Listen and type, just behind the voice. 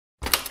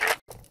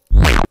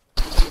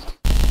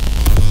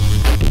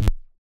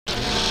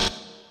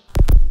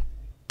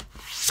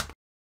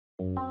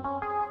I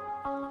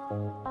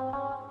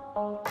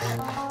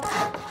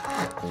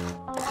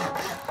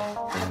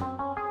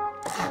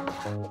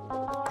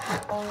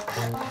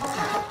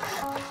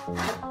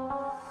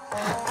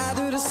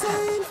do the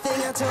same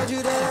thing. I told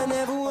you that I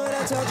never would.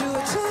 I told you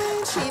I'd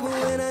change, even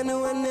when I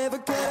knew I never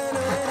could. I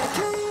know that I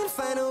can't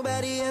find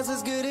nobody else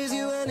as good as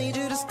you. I need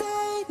you to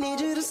stay, need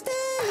you to stay.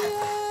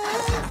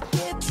 I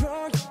get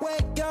drunk,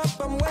 wake up,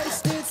 I'm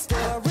wasted. Still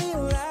I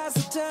realize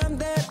the time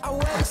that I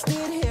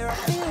wasted here. I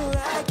feel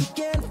like you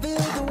can't feel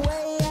the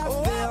way I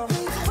feel. I'll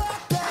be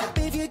fucked up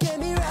if you get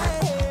me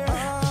right here.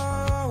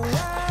 Oh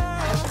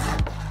wow,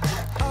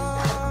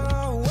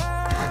 oh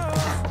wow,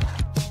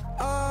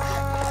 oh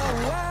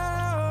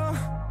wow.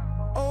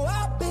 Oh,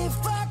 I'll be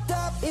fucked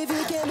up if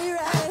you get me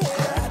right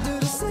here. I do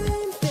the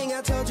same thing.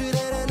 I told you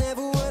that I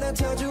never would. I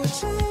told you I'd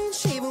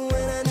change, even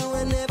when I knew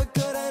I never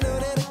could. I know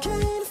that I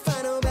can't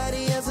find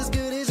nobody else as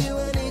good as you.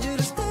 I need you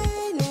to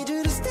stay, need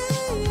you to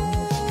stay.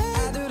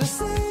 Yeah. I do the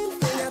same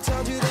thing. I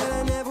told you that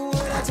I never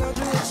would. I told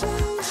you I'd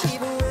change,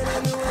 even when I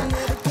knew I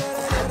never could.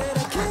 I know that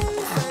I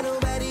can't find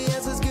nobody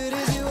else as good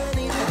as you. I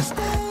need you to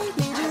stay,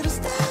 need you to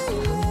stay.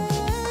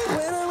 Yeah.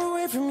 When I'm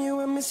away from you,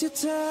 I miss your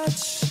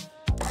touch.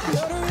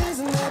 You're the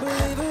reason I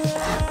believe in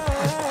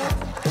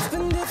love. It's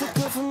been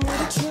difficult for me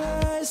to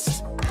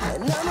trust,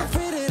 and I'm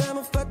afraid that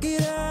I'ma fuck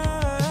it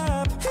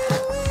up. Ain't no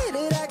way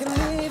that I can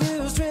leave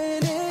you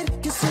stranded,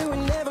 'cause you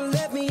would never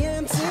left me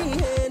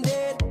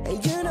empty-handed.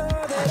 And you know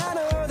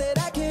that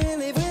I can't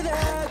live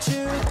without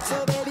you.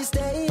 So baby,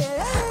 stay.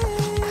 Yeah.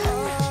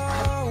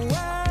 Oh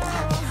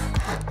wow,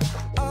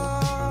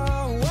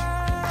 oh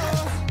wow,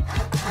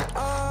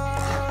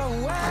 oh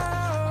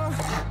wow.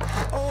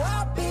 Oh,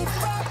 I'll be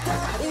fucked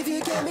up if you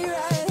get me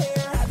right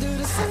here. I do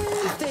the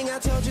same thing. I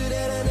told you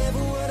that I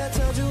never would. I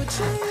told you I'd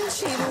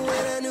change, even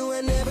when I knew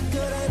I never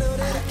could. I know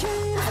that I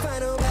can't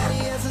find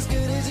nobody else as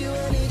good as you.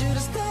 I need you to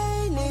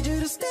stay, need you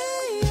to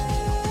stay.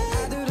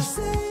 Yeah. I do the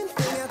same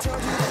thing. I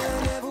told you that I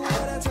never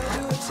would. I told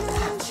you I'd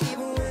change,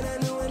 even when I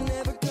knew I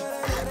never could.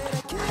 I know that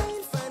I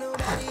can't find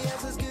nobody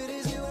else as good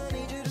as you. I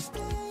need you to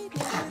stay,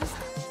 need you to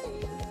stay.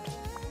 Yeah.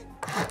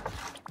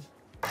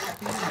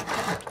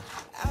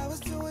 I was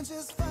doing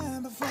just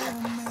fine before I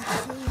met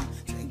you.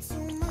 Drink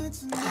too much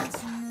and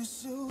that's an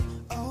issue.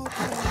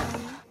 Okay,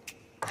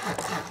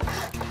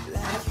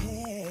 like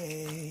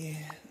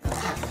hey,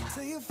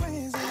 tell your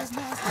friends it was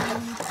nice to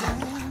meet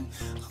them.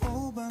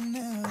 Hope I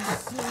never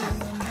see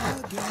them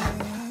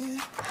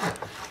again.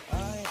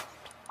 Alright,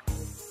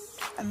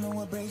 I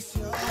know it breaks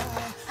your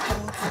heart. Go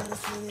to the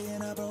city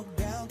in a broke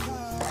down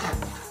car.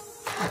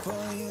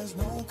 4 years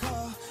no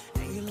call,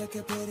 and you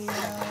looking pretty in a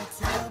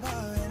hotel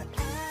bar. And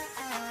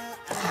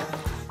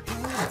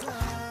can't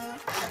stop.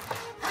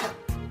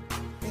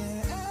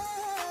 And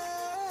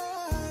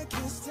I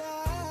can't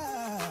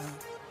stop.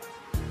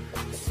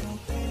 So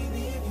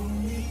baby, pull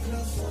me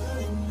closer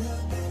in the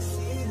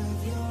backseat of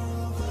your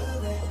Rover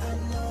that I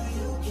know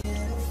you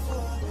can't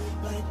afford.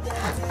 Like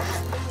that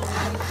tattoo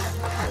on your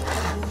shoulder,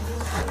 the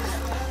streets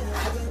right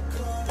off the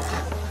corner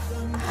of the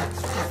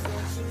mattress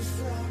that you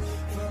stole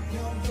from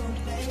your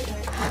roommate.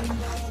 Like you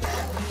know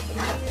that we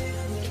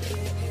ain't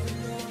getting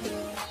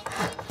older.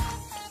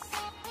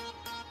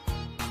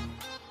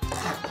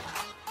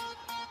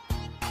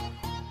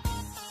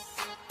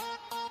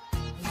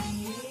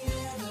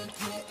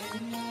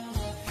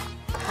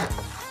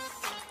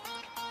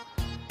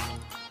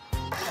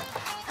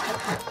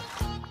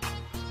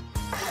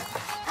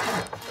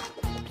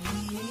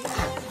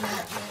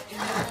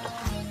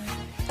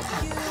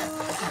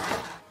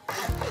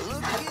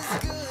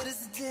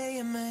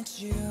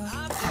 You,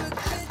 I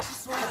forget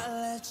just why I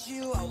let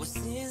you. I was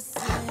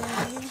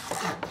insane.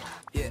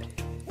 Yeah.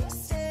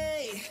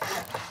 Say,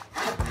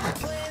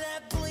 play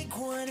that Blink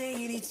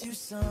 182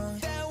 song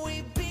that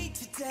we beat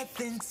to death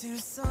in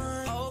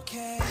Tucson.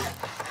 Okay.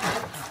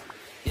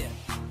 Yeah.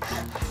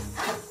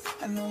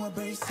 I know it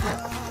breaks your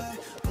heart.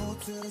 Go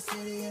to the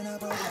city and I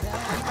broke down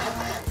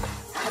hard.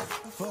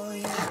 4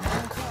 years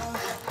no call.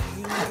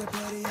 You look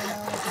pretty and I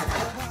was so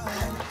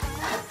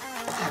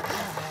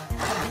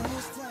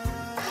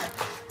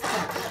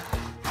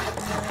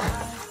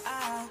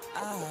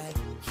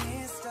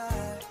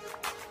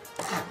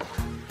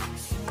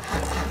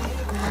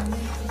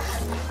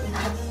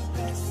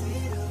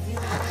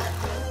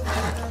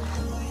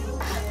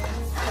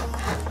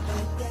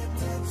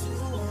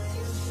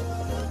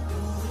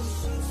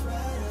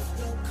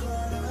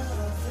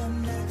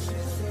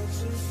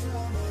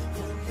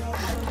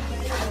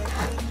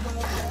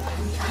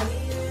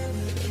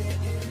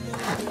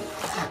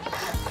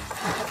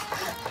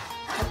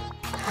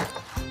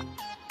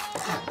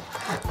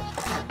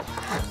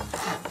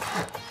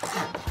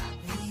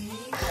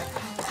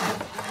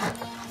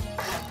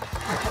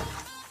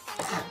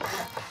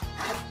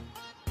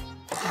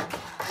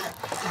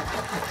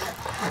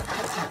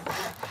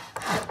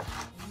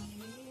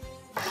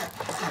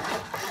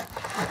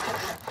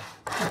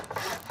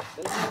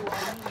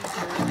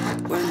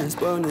When it's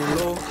burning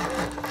low,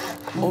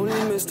 only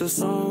miss the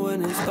sun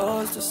when it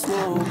starts to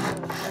snow.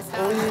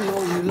 Only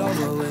know you love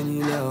her when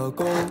you let her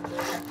go.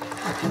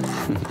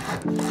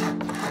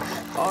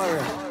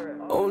 Alright.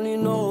 Only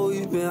know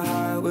you've been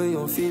high when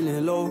you're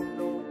feeling low.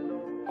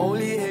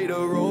 Only hate the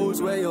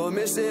roads where you're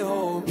missing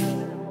home.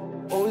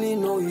 Only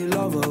know you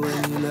love her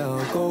when you let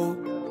her go.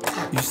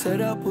 You said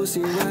that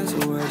pussy man, so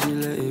why'd you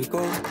let it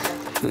go?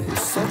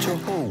 It's such a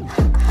hole.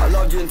 I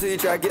loved you until you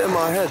tried getting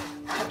my head,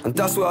 and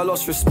that's where I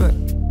lost respect.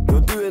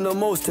 You're doing the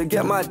most to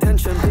get my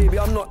attention, baby,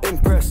 I'm not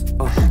impressed.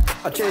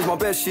 I changed my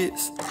bed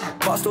sheets,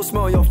 but I still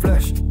smell your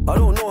flesh. I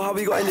don't know how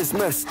we got in this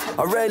mess.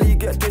 I rarely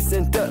get this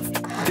in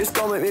depth. This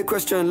gon' make me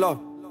question love.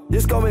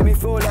 This gon' make me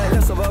feel like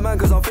less of a man,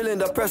 cause I'm feeling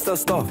depressed and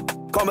stuff.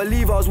 Can't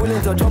believe I was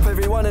willing to drop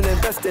everyone and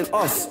invest in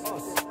us.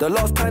 The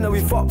last time that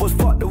we fought was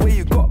fucked. The way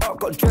you got up,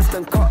 got dressed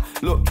and cut.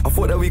 Look, I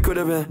thought that we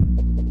could've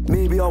been.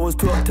 Maybe I was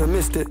too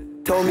optimistic.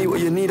 Tell me what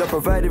you need, I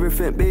provide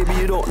everything. Baby,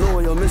 you don't know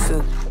what you're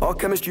missing. Our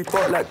chemistry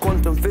felt like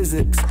quantum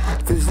physics.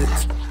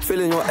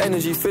 Feeling your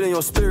energy, feeling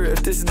your spirit.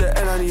 If this is the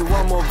end, I need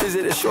one more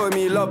visit. It's showing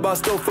me love, but I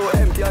still feel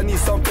empty. I need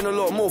something a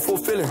lot more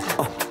fulfilling.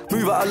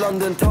 Move out of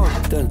London town,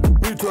 then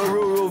move to a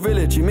rural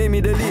village. You made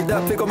me delete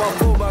that pic on my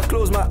phone, but I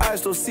close my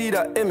eyes, still see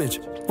that image.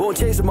 Won't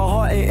chase it, my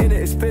heart ain't in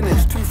it, it's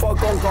finished. Too far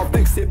gone, can't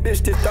fix it,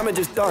 bitch, this damage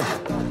is done.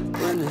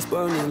 When it's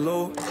burning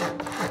low,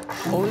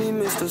 only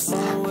miss the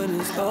sun when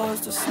it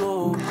starts to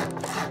snow.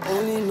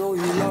 Only know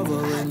you love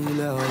her when you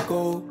let her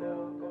go.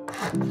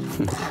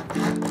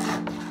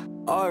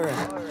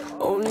 Alright,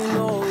 only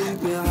know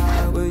you've been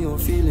high when you're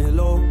feeling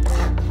low.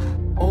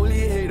 Only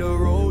hate the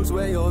roads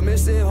where you're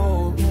missing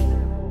home.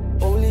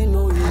 Only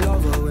know you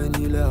love her when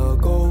you let her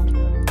go.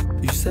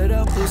 You said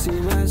that pussy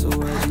man, so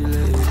why'd you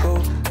let it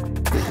go?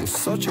 It's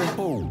such a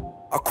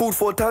hole. I called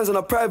 4 times on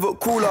a private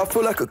call, I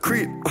feel like a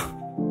creep.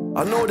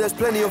 I know there's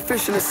plenty of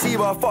fish in the sea,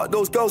 but I fuck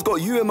those girls,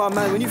 got you in my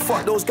mind. When you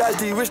fuck those guys,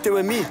 do you wish they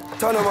were me?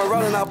 Turn them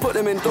around and I put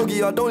them in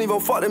doggy. I don't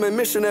even fuck them in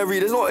missionary.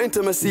 There's no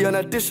intimacy, and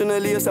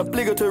additionally it's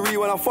obligatory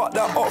when I fuck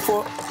that up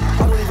for.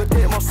 I don't even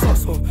take my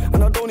socks off,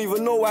 and I don't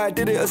even know why I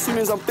did it. As soon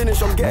as I'm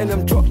finished, I'm getting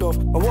them dropped off.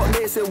 And what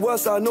makes it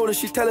worse, I know that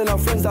she's telling her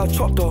friends that I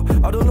chopped her.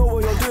 I don't know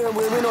what you're doing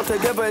when we're not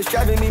together. It's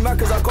driving me mad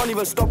cause I can't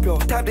even stop you.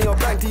 Tapped in your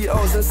bank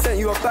details and sent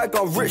you a bag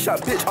of rich.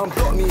 That bitch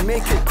unblock me,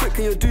 make it quick,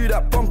 can you do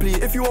that promptly?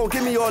 If you won't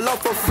give me your love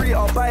for free,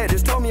 I'll buy it.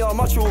 Just tell me how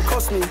much it will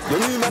cost me. Your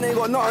new man ain't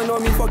got nothing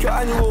on me. Fuck your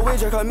annual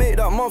wage, I can make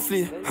that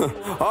monthly.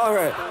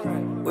 Alright.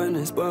 When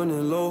it's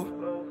burning low,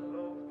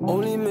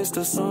 only miss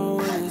the sun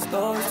when it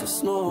starts to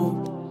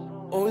snow.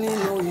 Only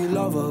know you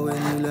love her when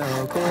you let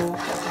her go.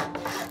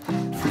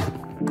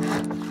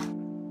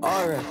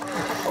 Alright.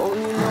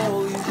 Only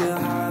know you've been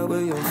high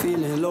when you're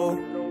feeling low.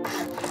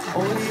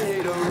 Only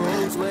hate the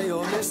roads where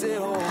you're missing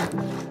home.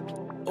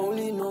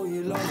 Only know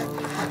you love her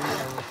when you let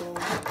her go.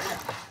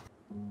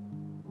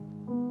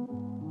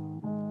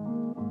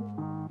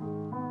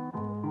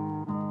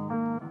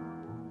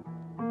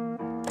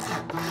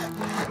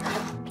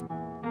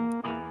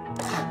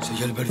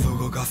 Soy el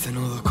verdugo que hace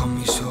nudos con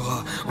mi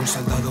soga. Un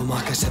soldado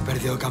más que se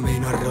perdió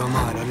camino a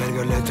Roma. Los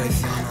nervios le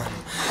traicionan,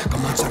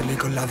 como a Charlie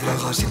con la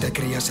droga. Si te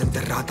crías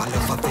entre ratas,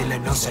 los fáciles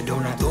no se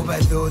unen. Tuve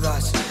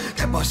dudas,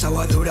 que he pasado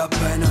a duras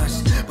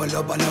penas por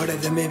los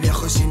valores de mi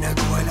viejo sin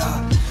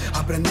escuela.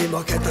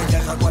 Aprendimos que esto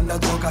llega cuando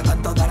toca.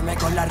 Tanto darme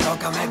con la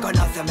roca, me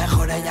conoce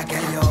mejor ella que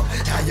yo.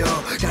 Ya yo,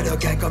 claro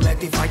que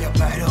cometí fallos,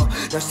 pero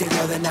no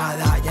sirvió de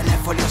nada. Llené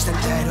folios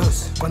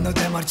enteros. Cuando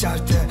te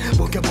marchaste,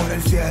 busqué por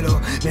el cielo.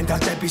 Mientras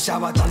te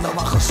pisaba atando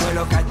bajo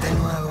suelo, caerte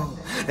nuevo.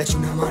 Le eché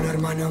una mano,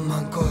 hermanos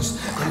mancos,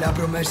 con la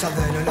promesa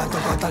de no la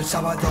toco hasta el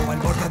sábado, al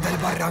borde del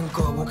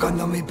barranco,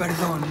 buscando mi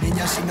perdón.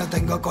 Niña, si no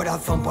tengo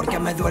corazón, ¿por qué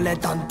me duele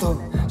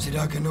tanto?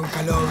 ¿Será que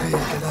nunca lo vi?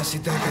 Quedas si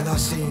te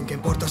quedas sin. ¿Qué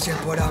importa si es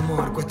por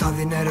amor? Cuesta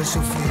dinero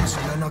sufrir,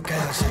 solo nos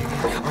queda seguir.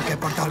 Aunque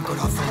parta el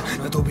corazón,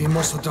 no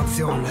tuvimos otra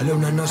opción. La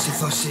luna nos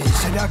hizo así.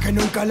 ¿Será que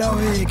nunca lo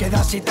vi?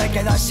 Quedas si te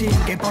quedas sin.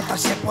 ¿Qué importa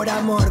si es por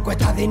amor?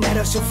 Cuesta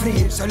dinero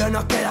sufrir, solo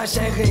nos queda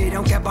seguir.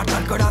 Aunque parta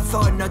el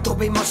corazón, no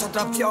tuvimos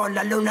otra opción.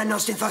 La luna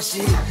nos hizo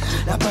así.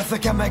 Las veces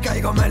que me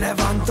caigo me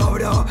levanto,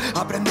 bro.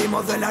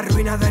 Aprendimos de la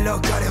ruina de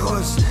los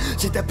cargos.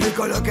 Si te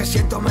explico lo que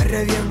siento me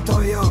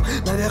reviento yo.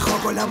 Me dejo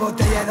con la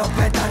botella y 2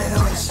 petardos.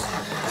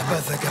 Las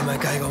veces que me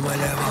caigo me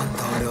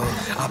levanto,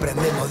 bro.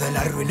 Aprendimos de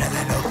la ruina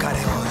de los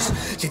cargos.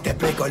 Si te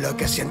explico lo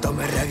que siento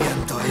me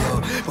reviento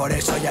yo. Por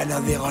eso ya no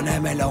digo nada,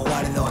 me lo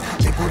guardo.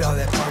 Estoy curado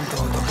de espanto,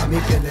 toca mi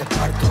piel de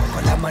parto.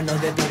 Con las manos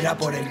de tierra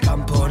por el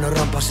campo. No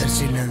rompas el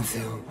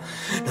silencio,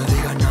 no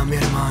digas nada, mi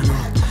hermano.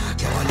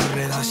 ¿Qué valor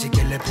le das y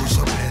quién le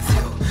puso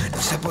precio?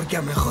 No sé por qué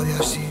me jode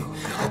así,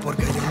 o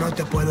porque yo no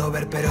te puedo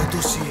ver pero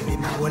tú sí.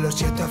 Dime, abuelo,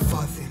 si esto es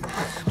fácil,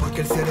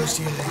 porque el cielo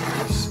sigue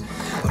gris,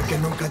 porque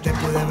nunca te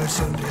puede ver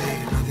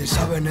sonreír. Nadie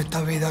sabe en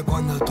esta vida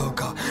cuando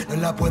toca, no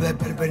la puedes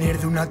ver venir,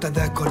 de una te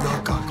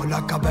descoloca. Con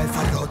la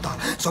cabeza rota,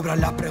 sobran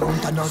las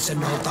preguntas, no se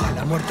nota.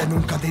 La muerte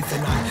nunca dice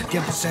nada, el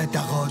tiempo se te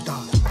agota.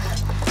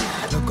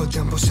 Loco,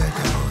 tiempo se te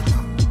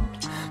agota.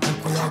 Ten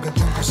cuidado que el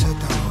tiempo se te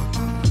agota.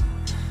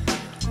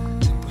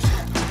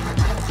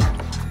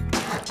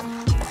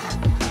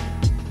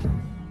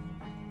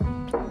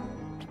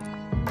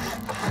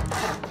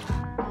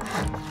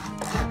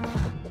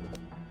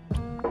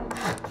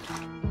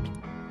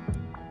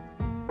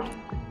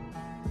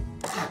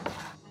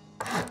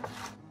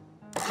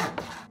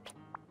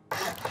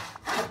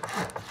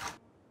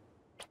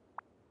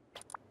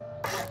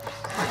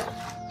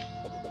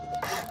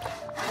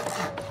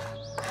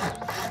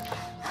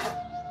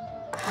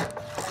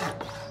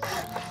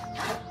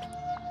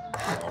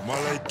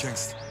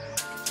 gangsta.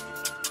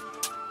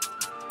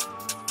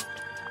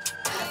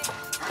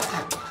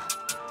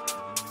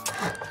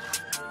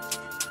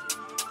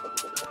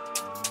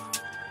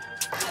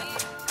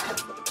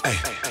 Hey,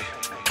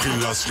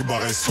 Krillas,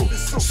 Ribaresso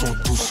sont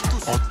tous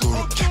en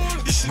talk.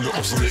 Ici nous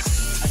en faisant les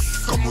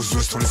comme aux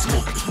ouest on les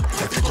smoke.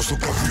 Y'a que quand son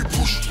cas vu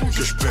bouge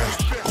que je perds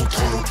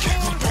contrôle, ok.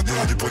 Perdez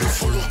la pour les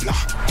follow. Là,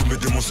 tous mes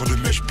démons sont de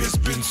mèche,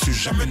 PSB dessus,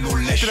 jamais nos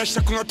lèches. C'est la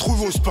chaque qu'on a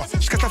trouvé au spa.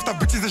 J'catave ta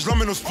bêtise et je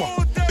l'emmène au spa.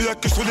 Et y'a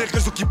que sur les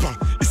réseaux qui parlent.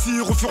 Ici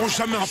ils referont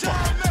jamais un pas.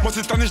 Moi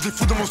cette année je les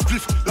fous dans mon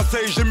spliff. Là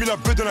ça y est j'ai mis la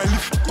baie dans la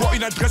lift. Quoi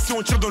une adresse et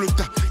on tire dans le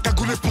tas.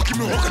 Cagoulé pour qu'ils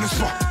me reconnaissent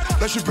pas.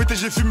 Là je suis pété,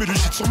 j'ai fumé du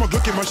shit sur ma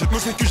Glock et ma jette. Non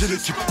c'est que j'ai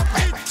l'équipe.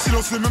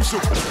 Silence les mêmes shows.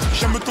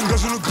 Jamais ton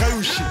gaz le graille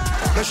ou shit.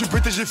 Là je suis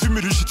pété, j'ai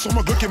fumé du shit sur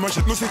ma Glock et ma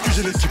jette. Non c'est que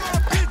j'ai l'équipe.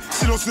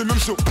 Silence les mêmes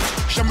shows.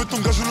 Jamais ton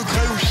gaz le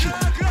graille ou shit.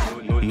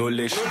 No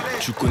lèche,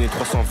 tu connais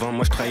 320,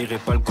 moi je trahirai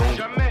pas le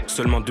gang.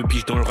 Seulement 2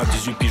 piges dans le rap,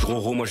 18 piges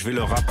roro, moi je vais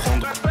leur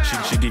apprendre.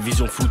 J'ai des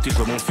visions floutées, je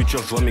vois mon futur,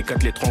 je vois mes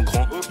 4 lettres en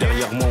grand.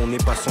 Derrière moi on n'est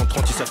pas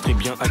 130, ils savent très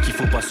bien à qui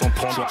faut pas s'en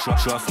prendre.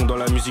 Je suis à fond dans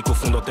la musique, au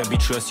fond dans ta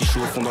bite, je suis assis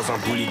chaud au fond dans un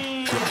bolide.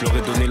 Je leur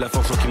ai donné la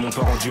force, je vois qu'ils m'ont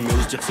pas rendu, mais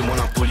ose dire que c'est moi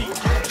l'impoli.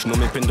 Je nomme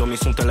mes peines dans mes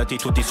sons, t'as la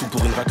tête, toi t'es sous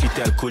pour une raclette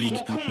alcoolique.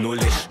 No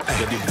lèche,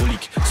 y'a des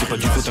broliques, c'est pas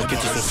du faux, t'inquiète,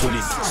 ils sont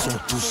solides. Sont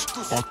tous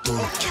en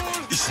talk,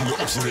 ici nous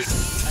obsolètes.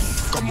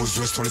 Comme aux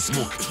ouest on les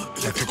smoke.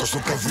 Y'a que quand son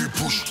cas vu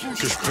push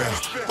que je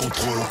perds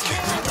contrôle, ok.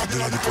 Perdez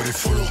la pour les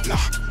follow. Là,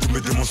 tous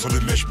mes démons sont de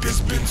mèche,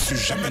 PSB dessus,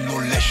 jamais nos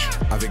lèches.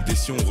 Avec des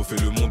si on refait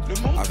le monde.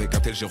 Avec un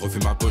tel j'ai refait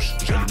ma poche.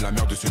 J'allume la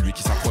merde de celui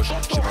qui s'approche.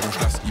 J'ai pas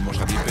classe, il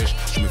mangera des pêches.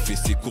 Je me fais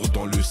ses cours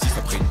dans le 6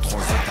 après une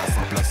transat à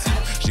Saint-Placide.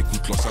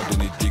 J'écoute l'ancien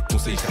donner des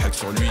conseils, je hack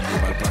sur lui, il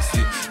est mal placé.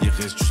 Il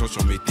reste du sang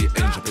sur mes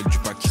TN, j'appelle du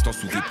Pakistan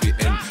sous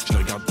VPN. Je les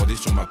regarde bander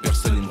sur ma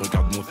personne, ils me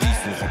regardent monter,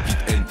 ils sont remplis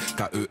de haine.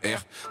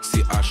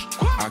 K-E-R-C-H,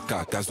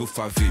 AK, Gazo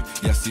Favé,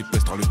 y'a ses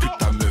pestres, le but de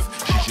ta meuf.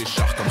 GG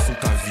char comme son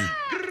t'as vu.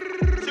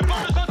 C'est pas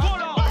le synchro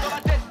là, dans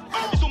la tête.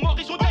 Ils sont morts,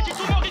 ils sont dead, ils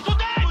sont morts, ils sont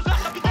dead.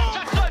 Mozart, capitaine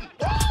Jackson.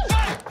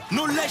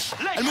 No lèche,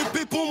 elle me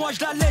paie pour moi, je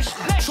la lèche.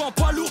 Je suis en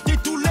poids lourd, t'es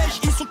tout lèche.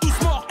 Ils sont tous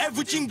morts,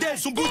 everything dead.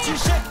 Son boutique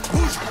chèque,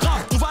 bouge,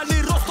 grave. On va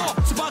aller roster,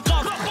 c'est pas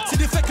grave. C'est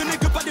des faits que n'est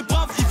que pas des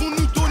braves. Ils vont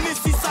nous donner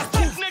si ça se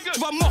trouve. Tu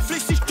vas morfler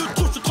si je te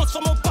trouve. Je te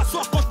transforme en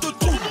passoire quand je te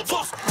trouve.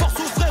 Force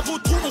au frère,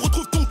 retrouve. On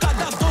retrouve ton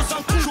cadavre dans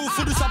un trou. Je suis au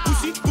fond de sa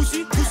poussie.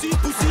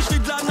 Je fais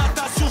de la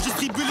natation, je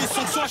distribue les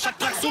sanctions à chaque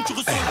traction. Tu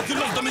ressens la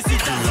violence dans mes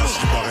citations.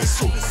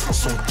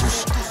 Sont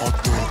tous en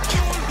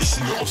talk, ici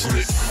nous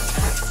obsolètes.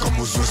 Comme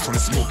aux ouest on les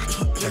smoke.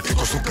 Y'a que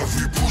quand son cas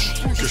vu bouge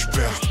que je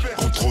perds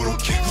contrôle,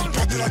 ok.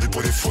 Perdez la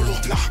pour les follow.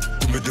 Là,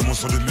 tous mes démons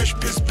sont de mèche,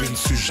 PSB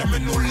dessus, jamais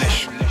nos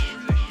lèches.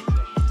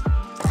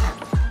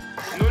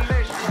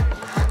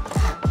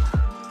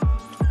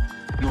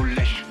 No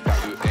lèche,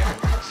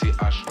 K-E-R-C-H,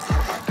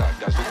 AK,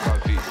 Gazo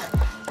Favé.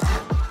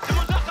 C'est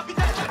Mozart,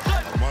 capitaine Jackson.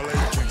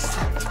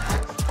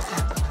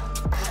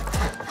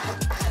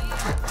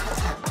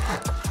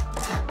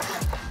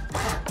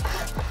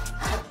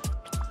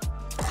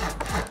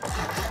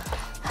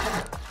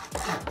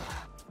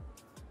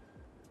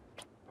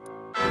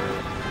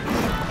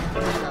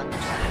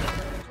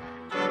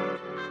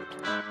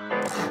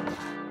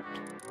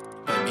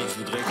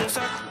 Je voudrais qu'on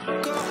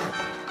s'accorde,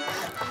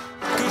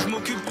 que je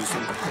m'occupe de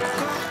son corps.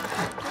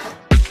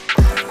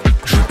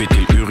 Je vais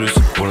péter l'Urus,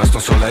 pour l'instant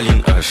sur la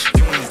ligne H.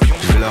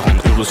 Je vais la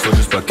rendre heureuse, faut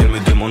juste pas qu'elle me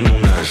demande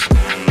mon âge.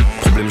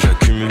 Problème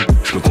j'accumule,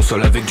 je me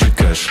console avec du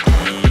cash.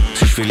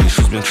 Si je fais les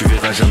choses bien tu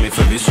verras jamais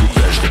favé sous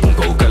cage. Je réponds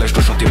pas au calage, je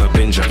dois chanter ma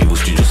peine. J'arrive au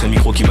studio, c'est le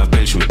micro qui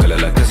m'appelle. Je me cale à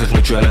la casa, je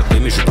me tue à la paix.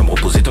 Mais je vais pas me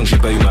reposer tant que j'ai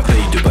pas eu ma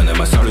paye. De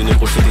Panama Sarre le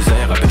négro, je fais des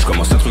airs. À peine je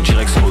commence un truc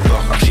direct, ça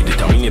repart. Archi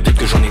déterminé, peut-être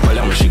que j'en ai pas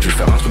l'air. Mais je sais que je vais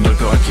faire un truc dans le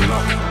peur qui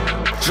marque.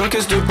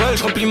 J'encaisse de balles,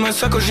 je remplis ma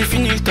sac quand j'ai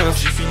fini le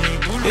taf.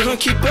 Les gens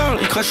qui parlent,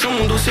 ils crachent sur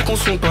mon dos, c'est qu'on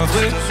sont pas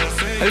vrais.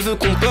 Elle veut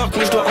qu'on parte,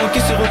 mais je dois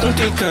encaisser,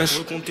 recompter le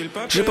cash.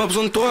 J'ai pas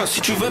besoin de toi, si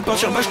tu veux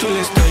partir, bah je te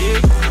laisse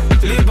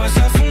tailler. Les basses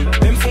à fond,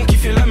 elles me font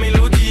kiffer la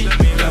mélodie.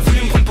 T'as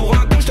voulu me prendre pour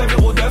un con, je t'avais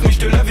rodave, mais je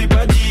te l'avais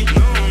pas dit.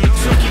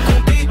 Sur qui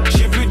compter,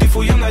 j'ai vu des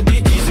fois, y'en a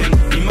des dizaines.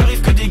 Il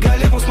m'arrive que des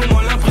galères, en ce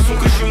moment l'impression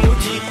que je suis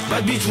maudit.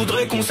 Bad bitch,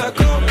 voudrais qu'on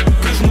s'accorde,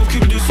 que je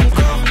m'occupe de son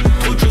corps.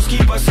 Trop de choses qui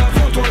passent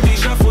avant toi,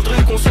 déjà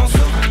faudrait qu'on s'en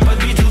sorte. Bad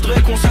bitch,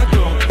 voudrais qu'on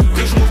s'accorde,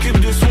 que je m'occupe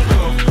de son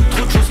corps.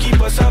 Trop de choses qui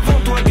passent avant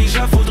toi,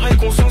 déjà faudrait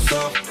qu'on s'en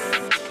sorte.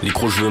 Les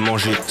crocs je veux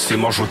manger, c'est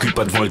mort, je recule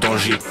pas devant le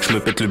danger. Je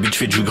me pète le beat, je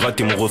fais du gratte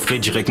et mon refrain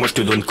direct moi je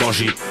te donne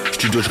congé.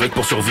 Studio je règle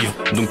pour survivre,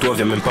 donc toi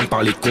viens même pas me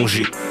parler de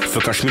congé.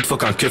 Fuck un schmidt,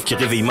 fuck un keuf qui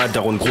réveille ma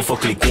daronne, gros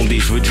fuck les condés.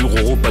 Je veux du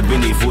roro, pas de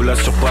bénévolat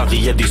sur Paris,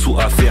 y'a des sous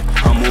à faire.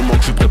 Un moment que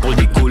je suis prêt pour le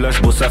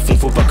décollage, bosse à fond,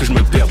 faut pas que je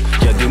me perde.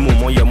 Y'a des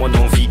moments, y'a moins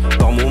d'envie,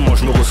 par moments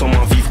je me ressens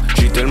moins vivre.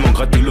 J'ai tellement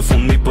gratté le fond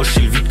de mes poches, c'est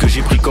le vide que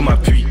j'ai pris comme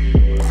appui.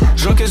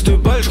 J'encaisse de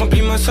balles, je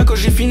remplis ma sac quand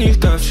j'ai fini le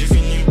taf.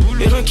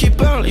 Les gens qui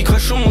parlent, ils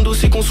crachent sur mon dos,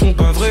 c'est qu'on sont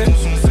pas vrais.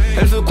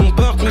 Elle veut qu'on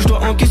parte, mais je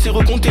dois encaisser,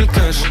 recompter le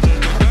cash.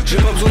 J'ai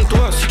pas besoin de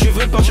toi, si tu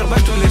veux partir, bah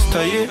je te laisse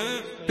tailler.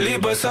 Les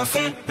basses à fond,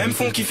 elles me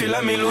font kiffer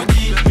la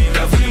mélodie.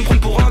 T'as voulu me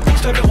prendre pour un con,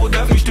 je t'avais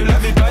rodave, mais je te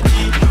l'avais pas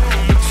dit.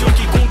 Sur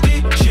qui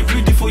compter, j'ai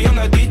plus des fois, y'en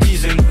a des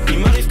dizaines. Il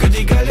m'arrive que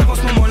des galères, en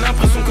ce moment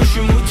l'impression que je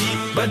suis maudit.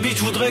 Bad bitch,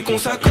 voudrais qu'on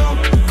s'accorde,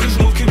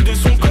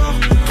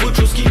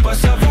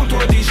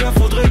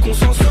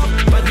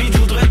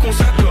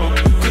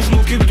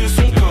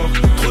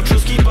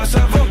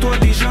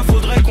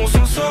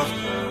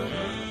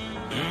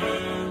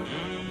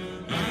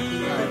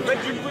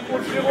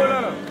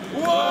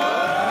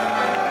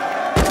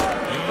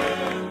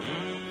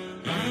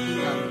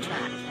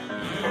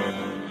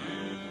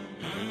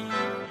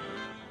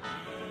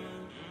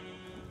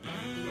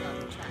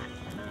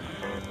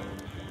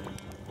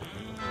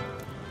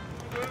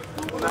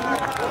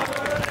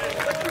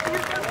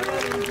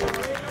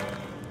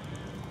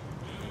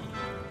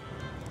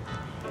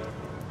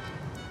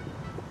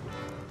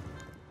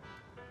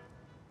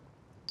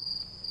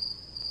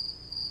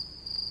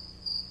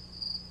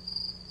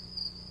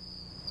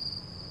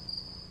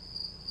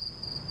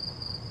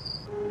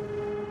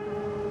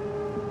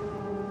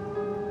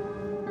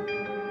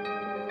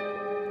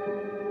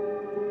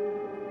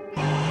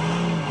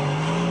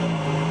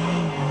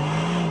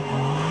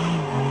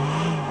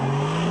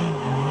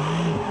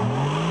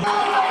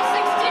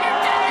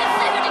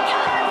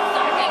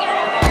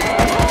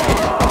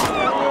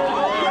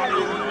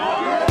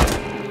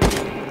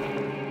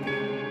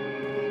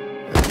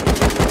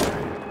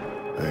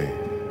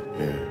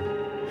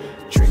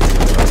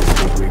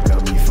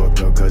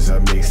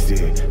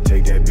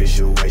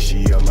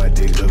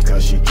 it, look how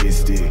she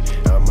kissed it.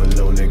 I'm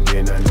alone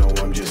again, I know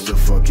I'm just a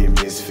fucking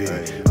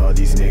misfit. All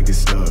these niggas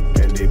stuck,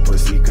 and they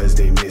pussy cause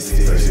they missed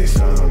it. First they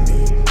saw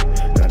me,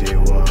 now they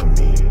want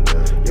me.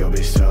 Yo,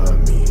 bitch saw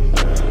me,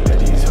 that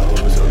these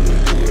hoes only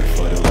do it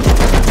for the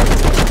money.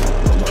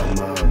 On my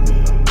mommy,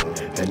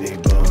 and they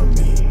bum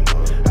me.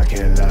 I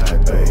can't lie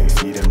though,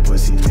 see them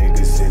pussy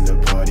niggas in the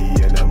party,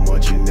 and I'm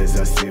watching as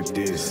I sip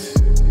this.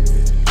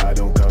 I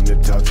don't come to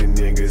talk to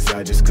niggas,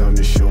 I just come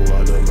to show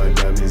all of my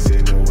diamonds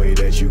in a way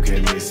that you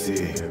can miss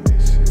it.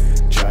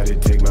 Try to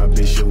take my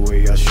bitch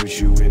away, I'll shoot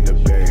you in the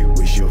back.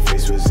 Wish your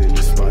face was in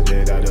the spot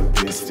that I done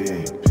pissed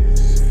in.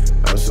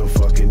 I'm so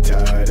fucking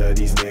tired of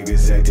these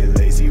niggas acting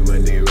lazy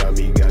when they rob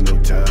me. Got no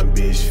time,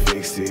 bitch,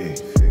 fix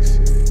it.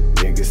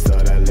 Niggas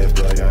thought I left,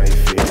 but I ain't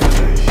finished.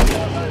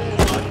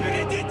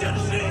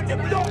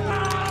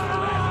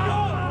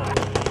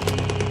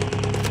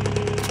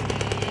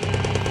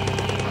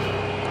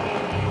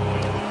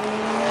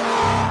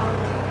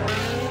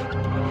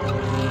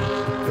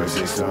 First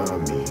they saw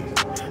me,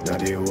 now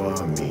they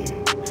want me.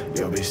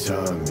 Yo, bitch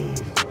saw me,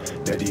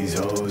 that these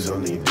hoes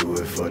only do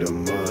it for the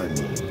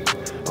money.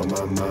 On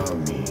my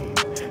mommy,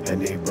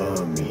 and they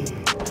bum me.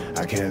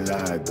 I can't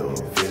lie though,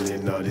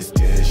 feeling all this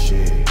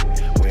tension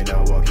when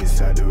I walk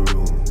inside the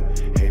room.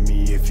 Hate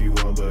me if you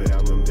want, but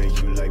I'ma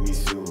make you like me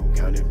soon.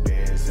 Counting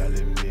bands, I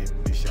live